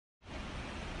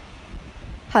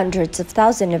Hundreds of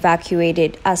thousands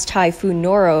evacuated as Typhoon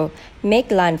Noru make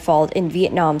landfall in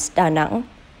Vietnam's Da Nang.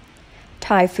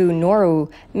 Typhoon Noru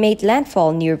made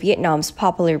landfall near Vietnam's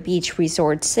popular beach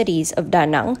resort cities of Da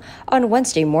Nang on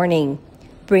Wednesday morning,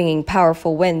 bringing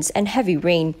powerful winds and heavy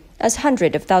rain as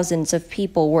hundreds of thousands of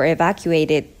people were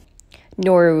evacuated.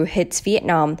 Noru hits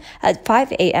Vietnam at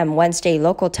 5 a.m. Wednesday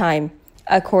local time,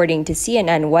 according to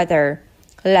CNN Weather,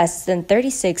 less than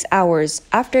 36 hours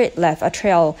after it left a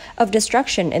trail of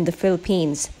destruction in the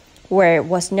Philippines, where it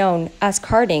was known as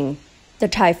karting. The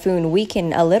typhoon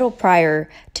weakened a little prior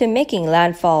to making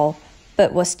landfall,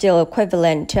 but was still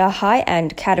equivalent to a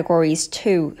high-end Category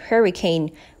 2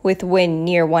 hurricane with wind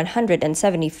near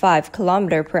 175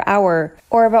 km per hour,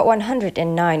 or about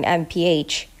 109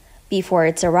 mph. Before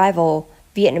its arrival,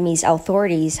 Vietnamese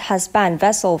authorities has banned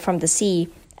vessels from the sea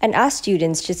and asked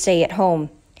students to stay at home.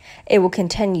 It will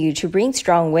continue to bring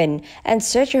strong wind and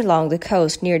surge along the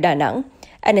coast near Da Nang,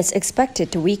 and is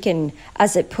expected to weaken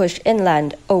as it pushed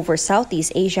inland over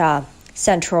Southeast Asia,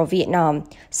 central Vietnam,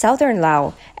 southern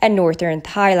Laos, and northern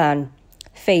Thailand,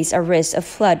 face a risk of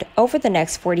flood over the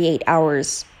next 48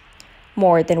 hours.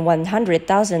 More than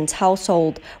 100,000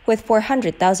 households with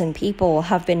 400,000 people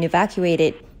have been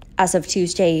evacuated as of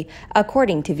Tuesday,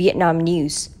 according to Vietnam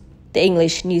News, the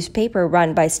English newspaper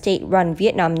run by state-run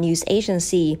Vietnam News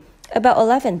Agency. About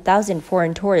 11,000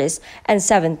 foreign tourists and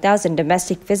 7,000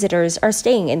 domestic visitors are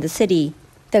staying in the city.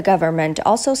 The government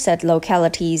also said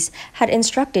localities had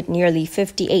instructed nearly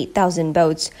 58,000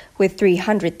 boats with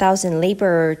 300,000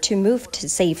 laborers to move to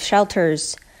safe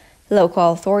shelters.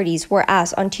 Local authorities were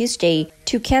asked on Tuesday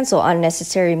to cancel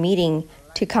unnecessary meetings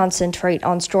to concentrate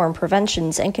on storm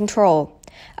prevention and control.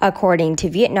 According to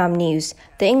Vietnam News,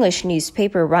 the English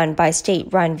newspaper run by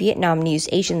state-run Vietnam News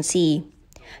Agency.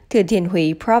 Thừa Thiên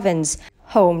Huế Province,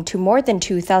 home to more than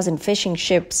 2,000 fishing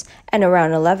ships and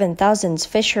around 11,000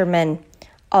 fishermen,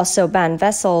 also banned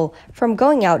vessels from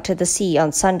going out to the sea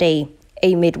on Sunday,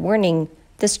 amid warning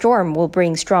the storm will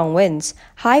bring strong winds,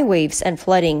 high waves, and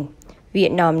flooding,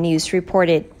 Vietnam News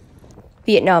reported.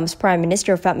 Vietnam's Prime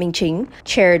Minister Phạm Minh Chính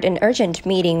chaired an urgent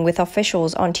meeting with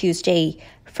officials on Tuesday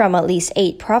from at least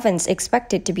 8 provinces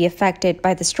expected to be affected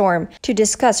by the storm to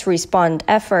discuss response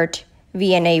effort,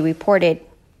 VNA reported.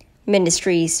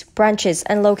 Ministries, branches,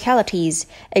 and localities,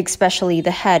 especially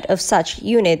the head of such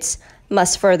units,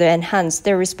 must further enhance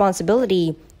their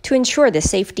responsibility to ensure the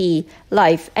safety,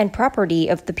 life, and property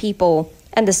of the people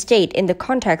and the state in the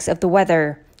context of the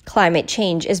weather. Climate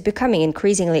change is becoming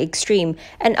increasingly extreme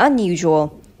and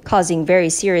unusual, causing very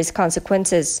serious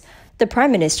consequences, the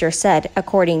Prime Minister said,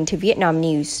 according to Vietnam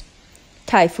News.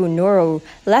 Typhoon Noru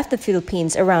left the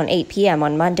Philippines around 8 p.m.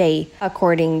 on Monday,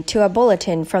 according to a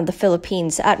bulletin from the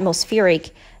Philippines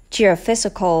Atmospheric,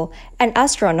 Geophysical, and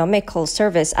Astronomical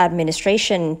Service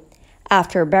Administration,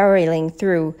 after barreling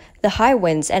through the high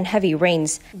winds and heavy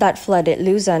rains that flooded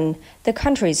Luzon, the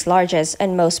country's largest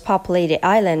and most populated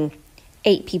island.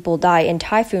 8 people died in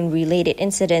typhoon-related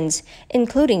incidents,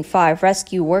 including 5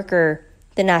 rescue workers,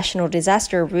 the National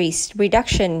Disaster Risk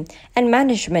Reduction and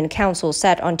Management Council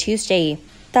said on Tuesday.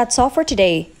 That's all for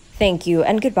today. Thank you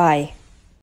and goodbye.